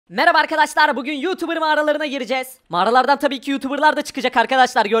Merhaba arkadaşlar, bugün YouTuber mağaralarına gireceğiz. Mağaralardan tabii ki YouTuberlar da çıkacak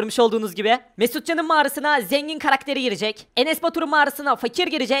arkadaşlar, görmüş olduğunuz gibi. Mesutcan'ın mağarasına Zengin karakteri girecek. Enes Batur'un mağarasına Fakir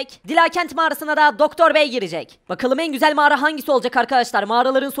girecek. Dila mağarasına da Doktor Bey girecek. Bakalım en güzel mağara hangisi olacak arkadaşlar?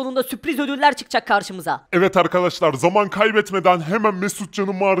 Mağaraların sonunda sürpriz ödüller çıkacak karşımıza. Evet arkadaşlar, zaman kaybetmeden hemen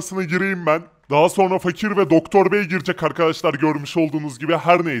Mesutcan'ın mağarasına gireyim ben. Daha sonra Fakir ve Doktor Bey girecek arkadaşlar, görmüş olduğunuz gibi.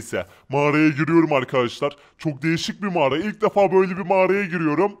 Her neyse, mağaraya giriyorum arkadaşlar. Çok değişik bir mağara. İlk defa böyle bir mağaraya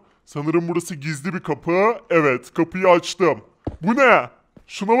giriyorum. Sanırım burası gizli bir kapı. Evet, kapıyı açtım. Bu ne?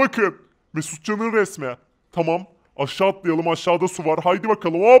 Şuna bakın. Mesutcan'ın resmi. Tamam, aşağı atlayalım. Aşağıda su var. Haydi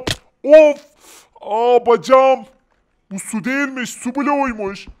bakalım, hop. Of. Bacağım. Bu su değilmiş, su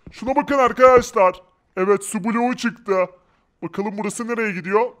bloğuymuş. Şuna bakın arkadaşlar. Evet, su bloğu çıktı. Bakalım burası nereye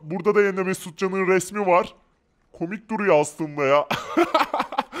gidiyor? Burada da yine Mesutcan'ın resmi var. Komik duruyor aslında ya.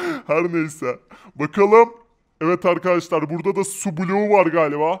 Her neyse. Bakalım. Evet arkadaşlar, burada da su bloğu var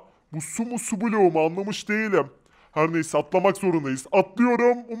galiba. Bu su mu, su bloğu mu, anlamış değilim. Her neyse, atlamak zorundayız.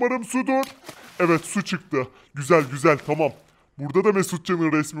 Atlıyorum. Umarım sudur. Evet, su çıktı. Güzel güzel, tamam. Burada da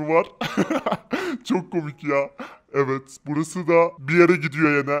Mesutcan'ın resmi var. Çok komik ya. Evet, burası da bir yere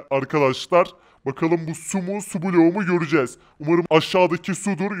gidiyor yine arkadaşlar. Bakalım bu su mu, su bloğu mu, göreceğiz. Umarım aşağıdaki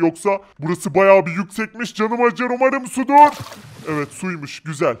sudur, yoksa burası bayağı bir yüksekmiş. Canım acır, umarım sudur. Evet, suymuş,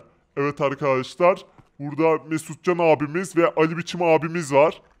 güzel. Evet arkadaşlar, burada Mesutcan abimiz ve Ali Biçim abimiz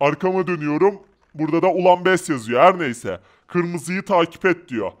var. Arkama dönüyorum. Burada da Ulan Bes yazıyor. Her neyse. Kırmızıyı takip et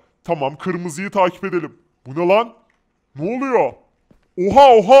diyor. Tamam, kırmızıyı takip edelim. Bu ne lan? Ne oluyor?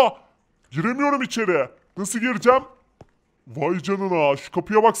 Oha! Giremiyorum içeri. Nasıl gireceğim? Vay canına, şu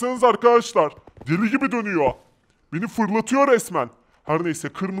kapıya baksanız arkadaşlar. Deli gibi dönüyor. Beni fırlatıyor resmen. Her neyse,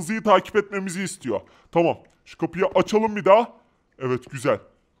 kırmızıyı takip etmemizi istiyor. Tamam, şu kapıyı açalım bir daha. Evet, güzel.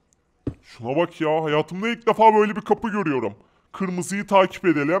 Şuna bak ya, hayatımda ilk defa böyle bir kapı görüyorum. Kırmızıyı takip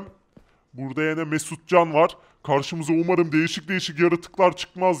edelim. Burada yine Mesutcan var. Karşımıza umarım değişik değişik yaratıklar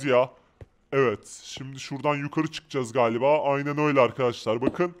çıkmaz ya. Evet, şimdi şuradan yukarı çıkacağız galiba. Aynen öyle arkadaşlar,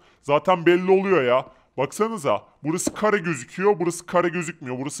 bakın. Zaten belli oluyor ya. Baksanıza, burası kare gözüküyor, burası kare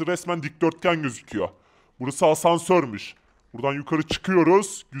gözükmüyor. Burası resmen dikdörtgen gözüküyor. Burası asansörmüş. Buradan yukarı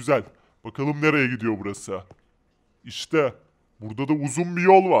çıkıyoruz. Güzel. Bakalım nereye gidiyor burası. İşte, burada da uzun bir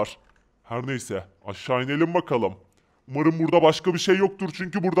yol var. Her neyse, aşağı inelim bakalım. Umarım burada başka bir şey yoktur,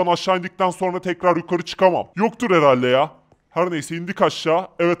 çünkü buradan aşağı indikten sonra tekrar yukarı çıkamam. Yoktur herhalde ya. Her neyse, indik aşağı.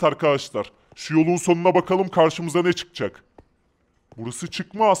 Evet arkadaşlar, şu yolun sonuna bakalım, karşımıza ne çıkacak. Burası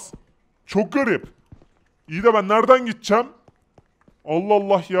çıkmaz. Çok garip. İyi de ben nereden gideceğim? Allah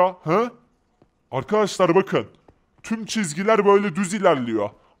Allah ya. He? Arkadaşlar bakın. Tüm çizgiler böyle düz ilerliyor.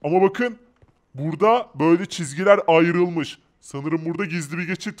 Ama bakın, burada böyle çizgiler ayrılmış. Sanırım burada gizli bir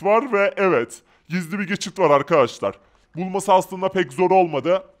geçit var ve evet, gizli bir geçit var arkadaşlar. Bulması aslında pek zor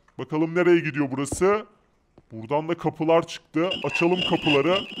olmadı. Bakalım nereye gidiyor burası? Buradan da kapılar çıktı. Açalım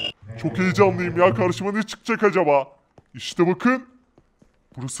kapıları. Çok heyecanlıyım ya, karşıma ne çıkacak acaba? İşte bakın.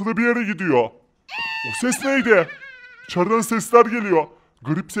 Burası da bir yere gidiyor. O ses neydi? İçeriden sesler geliyor.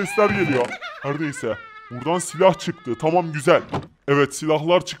 Garip sesler geliyor. Her neyse. Buradan silah çıktı. Tamam, güzel. Evet,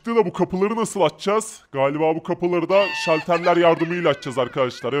 silahlar çıktı da bu kapıları nasıl açacağız? Galiba bu kapıları da şalterler yardımıyla açacağız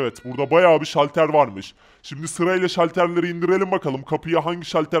arkadaşlar. Evet, burada bayağı bir şalter varmış. Şimdi sırayla şalterleri indirelim bakalım. Kapıya hangi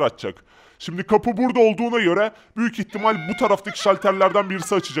şalter açacak? Şimdi kapı burada olduğuna göre büyük ihtimal bu taraftaki şalterlerden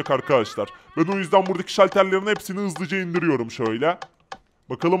birisi açacak arkadaşlar. Ben o yüzden buradaki şalterlerin hepsini hızlıca indiriyorum şöyle.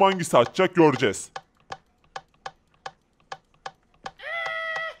 Bakalım hangisi açacak, göreceğiz.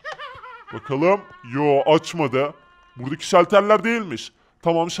 Bakalım. Yo, açmadı. Buradaki şalterler değilmiş.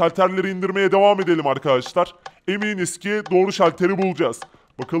 Tamam, şalterleri indirmeye devam edelim arkadaşlar. Eminiz ki doğru şalteri bulacağız.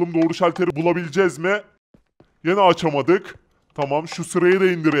 Bakalım doğru şalteri bulabileceğiz mi? Yine açamadık. Tamam, şu sırayı da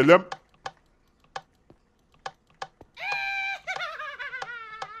indirelim.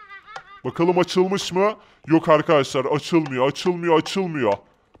 Bakalım açılmış mı? Yok arkadaşlar, açılmıyor.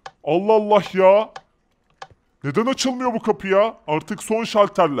 Allah Allah ya. Neden açılmıyor bu kapı ya? Artık son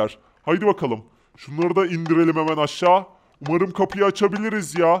şalterler. Haydi bakalım. Şunları da indirelim hemen aşağı. Umarım kapıyı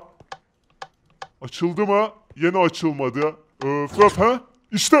açabiliriz ya. Açıldı mı? Yine açılmadı. Ha?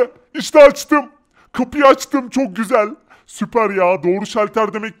 İşte açtım. Kapıyı açtım, çok güzel. Süper ya, doğru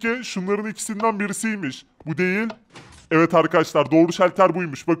şalter demek ki şunların ikisinden birisiymiş. Bu değil. Evet arkadaşlar, doğru şalter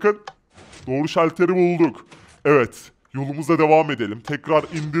buymuş, bakın. Doğru şalteri bulduk. Evet, yolumuza devam edelim. Tekrar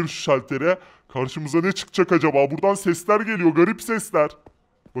indir şu şalteri. Karşımıza ne çıkacak acaba? Buradan sesler geliyor, garip sesler.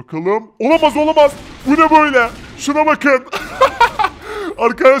 Bakalım. Olamaz. Bu ne böyle? Şuna bakın.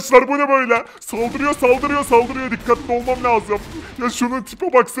 Arkadaşlar, bu ne böyle? Saldırıyor. Dikkatli olmam lazım. Ya şunun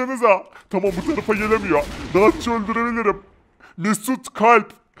tipe baksanıza. Tamam, bu tarafa gelemiyor. Rahatça öldürebilirim. Mesut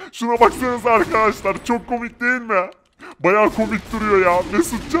kalp. Şuna baksanıza arkadaşlar, çok komik değil mi? Bayağı komik duruyor ya.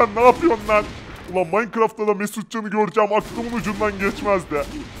 Mesutcan ne yapıyorsun lan? Ulan Minecraft'ta da Mesutcan'ı göreceğim aklımın ucundan geçmezdi.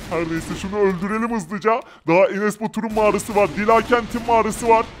 Her neyse şunu öldürelim hızlıca. Daha Enes Batur'un mağarası var. Dila Kent'in mağarası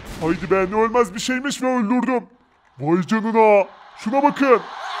var. Haydi be, ne ölmez bir şeymiş ve öldürdüm. Vay canına. Şuna bakın.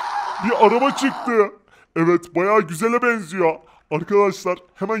 Bir araba çıktı. Evet, bayağı güzele benziyor. Arkadaşlar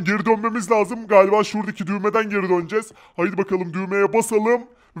hemen geri dönmemiz lazım. Galiba şuradaki düğmeden geri döneceğiz. Haydi bakalım, düğmeye basalım.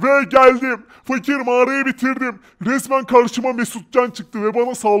 Ve geldim. Fakir, mağarayı bitirdim. Resmen karşıma Mesutcan çıktı ve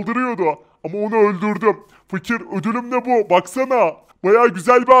bana saldırıyordu. Ama onu öldürdüm. Fakir, ödülüm de bu. Baksana. Bayağı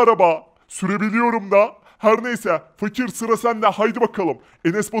güzel bir araba. Sürebiliyorum da. Her neyse. Fakir, sıra sende. Haydi bakalım.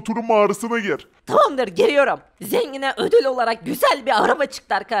 Enes Batur'un mağarasına gir. Tamamdır, geliyorum. Zengine ödül olarak güzel bir araba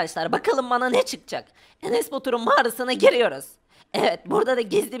çıktı arkadaşlar. Bakalım bana ne çıkacak. Enes Batur'un mağarasına giriyoruz. Evet, burada da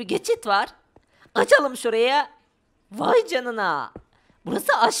gizli bir geçit var. Açalım şurayı. Vay canına.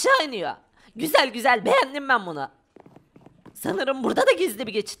 Burası aşağı iniyor. Güzel güzel, beğendim ben bunu. Sanırım burada da gizli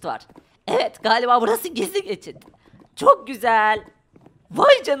bir geçit var. Evet, galiba burası gizli geçit. Çok güzel.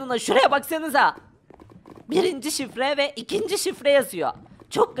 Vay canına, şuraya baksanıza. Birinci şifre ve ikinci şifre yazıyor.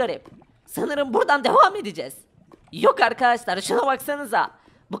 Çok garip. Sanırım buradan devam edeceğiz. Yok arkadaşlar, şuna baksanıza.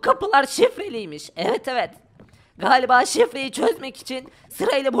 Bu kapılar şifreliymiş. Evet evet. Galiba şifreyi çözmek için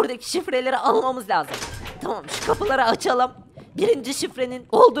sırayla buradaki şifreleri almamız lazım. Tamam, şu kapıları açalım. Birinci şifrenin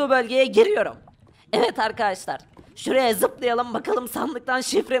olduğu bölgeye giriyorum. Evet arkadaşlar. Şuraya zıplayalım, bakalım sandıktan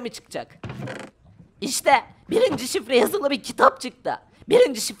şifre mi çıkacak. İşte birinci şifre yazılı bir kitap çıktı.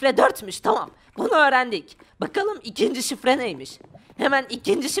 Birinci şifre 4'müş, tamam. Bunu öğrendik. Bakalım ikinci şifre neymiş. Hemen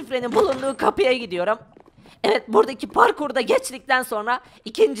ikinci şifrenin bulunduğu kapıya gidiyorum. Evet, buradaki parkurda geçtikten sonra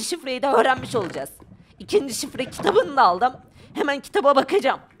ikinci şifreyi de öğrenmiş olacağız. İkinci şifre kitabını da aldım. Hemen kitaba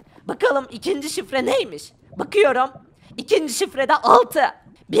bakacağım. Bakalım ikinci şifre neymiş. Bakıyorum. İkinci şifrede 6.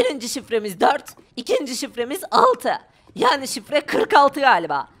 Birinci şifremiz 4. İkinci şifremiz 6. Yani şifre 46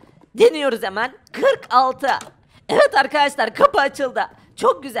 galiba. Deniyoruz hemen. 46. Evet arkadaşlar, kapı açıldı.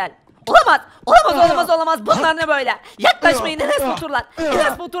 Çok güzel. Olamaz. Olamaz. Bunlar ne böyle? Yaklaşmayın Enes Baturlar.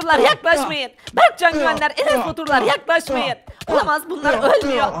 Enes Baturlar yaklaşmayın. Berkcan güvenler, Enes Baturlar yaklaşmayın. Olamaz, bunlar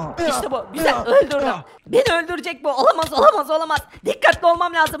ölmüyor. İşte bu. Güzel, öldürdüm. Beni öldürecek bu. Olamaz. Dikkatli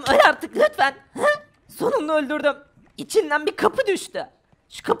olmam lazım. Öl artık lütfen. Sonunda öldürdüm. İçinden bir kapı düştü.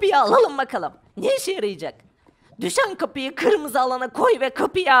 Şu kapıyı alalım bakalım. Ne işe yarayacak? Düşen kapıyı kırmızı alana koy ve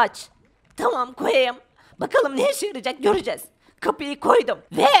kapıyı aç. Tamam, koyayım. Bakalım ne işe yarayacak, göreceğiz. Kapıyı koydum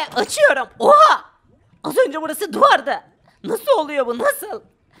ve açıyorum. Oha! Az önce burası duvardı. Nasıl oluyor bu, nasıl?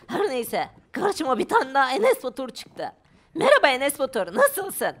 Her neyse, karşıma bir tane daha Enes Batur çıktı. Merhaba Enes Batur,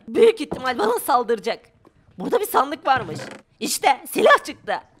 nasılsın? Büyük ihtimal bana saldıracak. Burada bir sandık varmış. İşte silah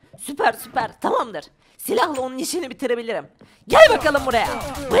çıktı. Süper, tamamdır. Silahla onun işini bitirebilirim. Gel bakalım buraya.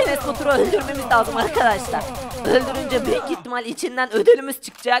 Bu Enes Batur'u öldürmemiz lazım arkadaşlar. Öldürünce büyük ihtimal içinden ödülümüz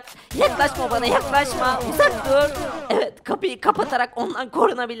çıkacak. Yaklaşma bana, yaklaşma. Uzak dur. Evet, kapıyı kapatarak ondan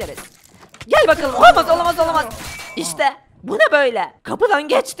korunabiliriz. Gel bakalım. Olamaz. İşte bu ne böyle? Kapıdan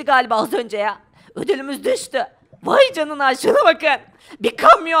geçti galiba az önce ya. Ödülümüz düştü. Vay canına, şuna bakın. Bir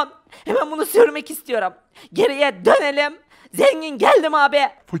kamyon. Hemen bunu sürmek istiyorum. Geriye dönelim. Zengin, geldim abi.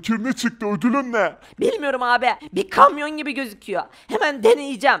 Fakir, ne çıktı, ödülün ne? Bilmiyorum abi. Bir kamyon gibi gözüküyor. Hemen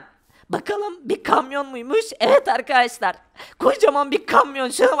deneyeceğim. Bakalım bir kamyon muymuş? Evet arkadaşlar. Kocaman bir kamyon.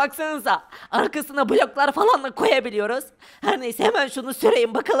 Şuna baksanıza. Arkasına bloklar falan da koyabiliyoruz. Her neyse, hemen şunu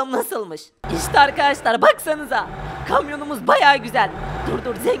süreyim bakalım nasılmış. İşte arkadaşlar, baksanıza. Kamyonumuz baya güzel.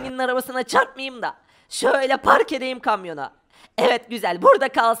 Dur, zenginin arabasına çarpmayayım da. Şöyle park edeyim kamyonu. Evet, güzel, burada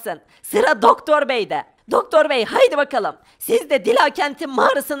kalsın. Sıra Doktor Bey'de. Doktor Bey, haydi bakalım. Siz de Dila Kent'in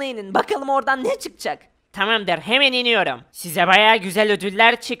mağarasına inin. Bakalım oradan ne çıkacak. Tamamdır, hemen iniyorum. Size bayağı güzel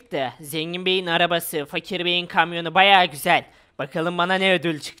ödüller çıktı. Zengin Bey'in arabası, Fakir Bey'in kamyonu bayağı güzel. Bakalım bana ne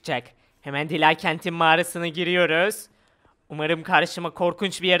ödül çıkacak. Hemen Dila Kent'in mağarasına giriyoruz. Umarım karşıma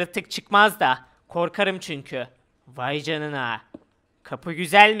korkunç bir yaratık çıkmaz da. Korkarım çünkü. Vay canına. Kapı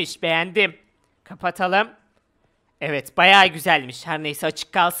güzelmiş, beğendim. Kapatalım. Evet, bayağı güzelmiş. Her neyse,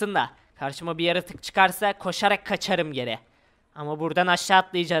 açık kalsın da. Karşıma bir yaratık çıkarsa koşarak kaçarım geri. Ama buradan aşağı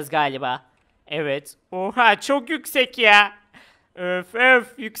atlayacağız galiba. Evet. Oha, çok yüksek ya. Öf,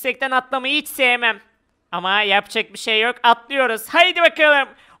 yüksekten atlamayı hiç sevmem. Ama yapacak bir şey yok. Atlıyoruz. Haydi bakalım.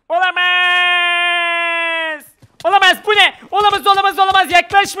 Olamaz. Bu ne? Olamaz.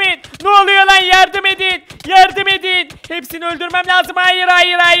 Yaklaşmayın. Ne oluyor lan? Yardım edin. Hepsini öldürmem lazım.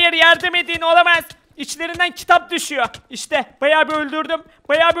 Hayır. Yardım edin. Olamaz. İçlerinden kitap düşüyor. İşte bayağı bir öldürdüm.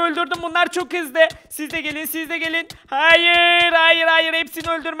 Bunlar çok hızlı. Siz de gelin. Hayır.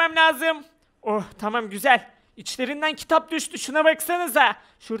 Hepsini öldürmem lazım. Oh, tamam, güzel. İçlerinden kitap düştü, şuna baksanıza.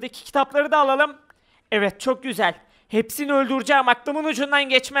 Şuradaki kitapları da alalım. Evet, çok güzel. Hepsini öldüreceğim, aklımın ucundan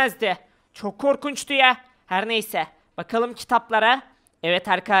geçmezdi. Çok korkunçtu ya. Her neyse, bakalım kitaplara. Evet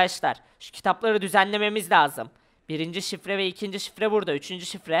arkadaşlar, şu kitapları düzenlememiz lazım. Birinci şifre ve ikinci şifre burada. Üçüncü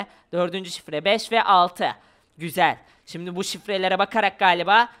şifre, dördüncü şifre, 5 ve 6. Güzel. Şimdi bu şifrelere bakarak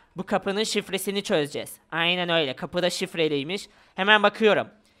galiba bu kapının şifresini çözeceğiz. Aynen öyle, kapı da şifreliymiş. Hemen bakıyorum.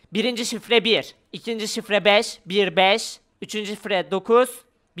 Birinci şifre 1, ikinci şifre 5, 1 5, üçüncü şifre 9,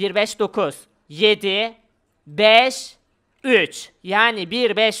 1 5 9, 7, 5, 3. Yani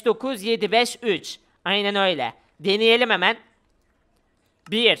 1 5 9, 7 5 3. Aynen öyle. Deneyelim hemen.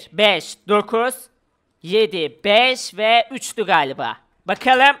 1 5 9, 7 5 ve 3'tü galiba.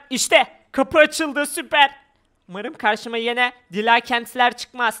 Bakalım, işte kapı açıldı, süper. Umarım karşıma yine Dila kentler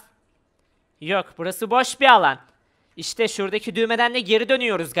çıkmaz. Yok, burası boş bir alan. İşte şuradaki düğmeden de geri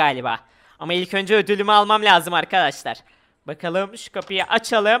dönüyoruz galiba. Ama ilk önce ödülümü almam lazım arkadaşlar. Bakalım, şu kapıyı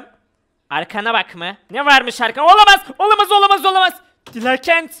açalım. Arkana bak mı? Ne varmış arkana? Olamaz! Olamaz, olamaz, olamaz! Dila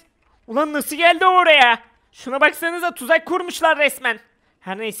kent! Ulan nasıl geldi oraya? Şuna baksanıza, tuzak kurmuşlar resmen.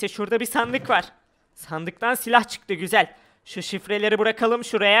 Her neyse, şurada bir sandık var. Sandıktan silah çıktı, güzel. Şu şifreleri bırakalım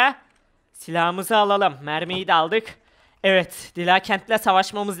şuraya. Silahımızı alalım. Mermiyi de aldık. Evet, Dila kentle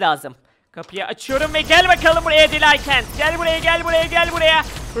savaşmamız lazım. Kapıyı açıyorum ve gel bakalım buraya Dila kent. Gel buraya, gel buraya, gel buraya.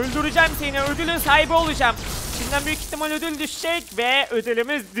 Öldüreceğim seni. Ödülün sahibi olacağım. Şimdiden büyük ihtimal ödül düşecek ve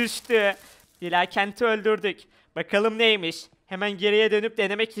ödülümüz düştü. Dila kenti öldürdük. Bakalım neymiş? Hemen geriye dönüp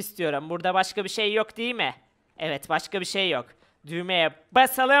denemek istiyorum. Burada başka bir şey yok değil mi? Evet, başka bir şey yok. Düğmeye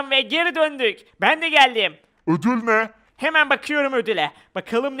basalım ve geri döndük. Ben de geldim. Ödül ne? Hemen bakıyorum ödüle.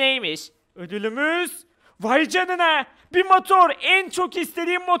 Bakalım neymiş? Ödülümüz... Vay canına! Bir motor! En çok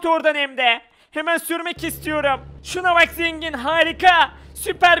istediğim motordan hem de. Hemen sürmek istiyorum. Şuna bak zengin, harika!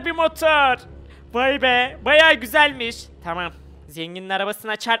 Süper bir motor! Vay be, bayağı güzelmiş. Tamam, zenginin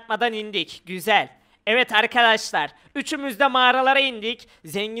arabasına çarpmadan indik. Güzel. Evet arkadaşlar, üçümüz de mağaralara indik.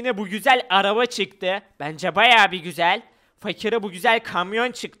 Zengine bu güzel araba çıktı. Bence bayağı bir güzel. Fakire bu güzel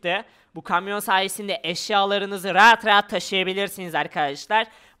kamyon çıktı. Bu kamyon sayesinde eşyalarınızı rahat rahat taşıyabilirsiniz arkadaşlar.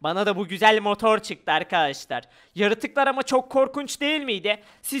 Bana da bu güzel motor çıktı arkadaşlar. Yaratıklar ama çok korkunç değil miydi?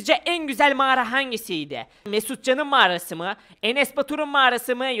 Sizce en güzel mağara hangisiydi? Mesutcan'ın mağarası mı? Enes Batur'un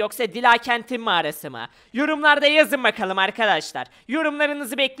mağarası mı? Yoksa Dila Kent'in mağarası mı? Yorumlarda yazın bakalım arkadaşlar.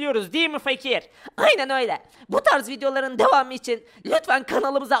 Yorumlarınızı bekliyoruz değil mi Fakir? Aynen öyle. Bu tarz videoların devamı için lütfen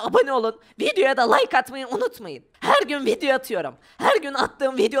kanalımıza abone olun. Videoya da like atmayı unutmayın. Her gün video atıyorum. Her gün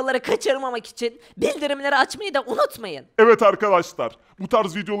attığım videoları kaçırmamak için bildirimleri açmayı da unutmayın. Evet arkadaşlar, bu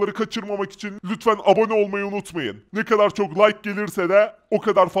tarz videoları kaçırmamak için lütfen abone olmayı unutmayın. Ne kadar çok like gelirse de o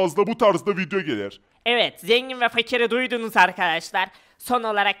kadar fazla bu tarzda video gelir. Evet, zengin ve fakiri duydunuz arkadaşlar. Son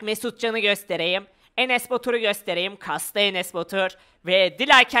olarak Mesutcan'ı göstereyim. Enes Batur'u göstereyim. Kaslı Enes Batur. Ve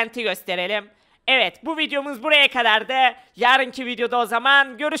Dila Kent'i gösterelim. Evet, bu videomuz buraya kadardı. Yarınki videoda o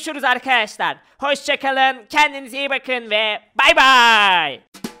zaman görüşürüz arkadaşlar. Hoşça kalın, kendinize iyi bakın ve bay bay.